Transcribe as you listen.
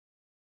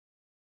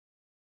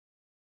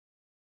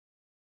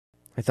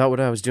I thought what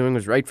I was doing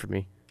was right for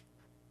me.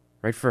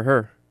 Right for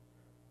her.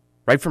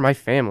 Right for my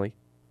family.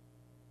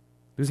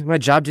 Losing my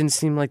job didn't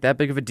seem like that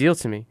big of a deal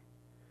to me.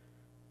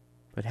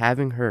 But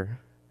having her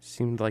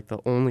seemed like the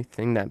only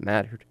thing that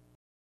mattered.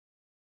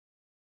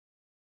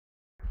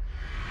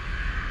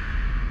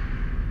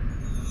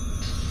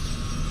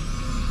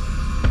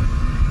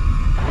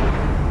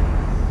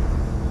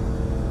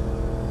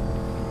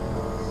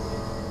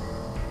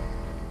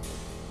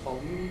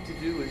 All you need to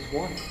do is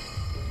one.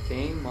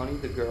 Fame, money,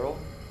 the girl.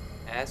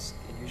 Ask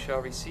and you shall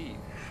receive.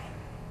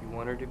 You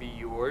want her to be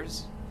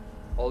yours?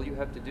 All you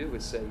have to do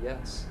is say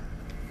yes.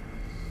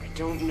 I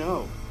don't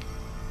know.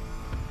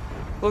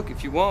 Look,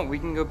 if you want, we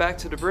can go back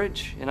to the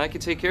bridge, and I can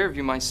take care of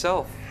you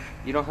myself.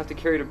 You don't have to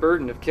carry the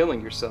burden of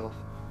killing yourself.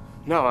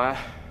 No, I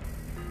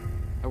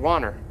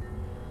want her.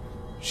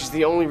 She's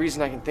the only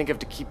reason I can think of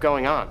to keep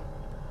going on.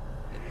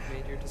 And you've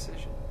made your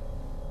decision.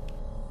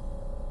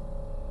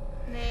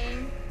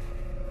 Name?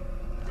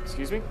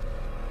 Excuse me?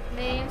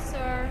 Name,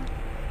 sir?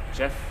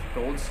 Jeff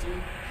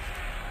Goldstein?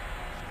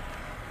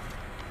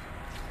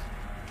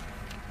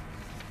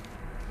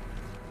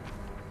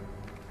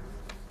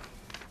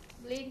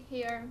 Bleed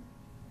here.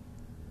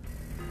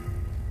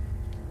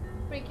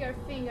 Prick your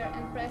finger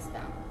and press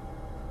down.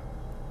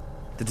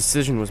 The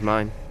decision was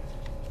mine.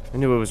 I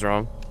knew it was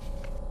wrong.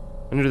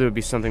 I knew there would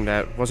be something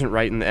that wasn't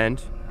right in the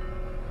end.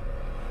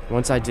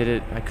 Once I did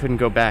it, I couldn't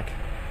go back.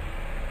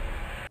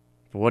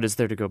 But what is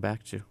there to go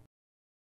back to?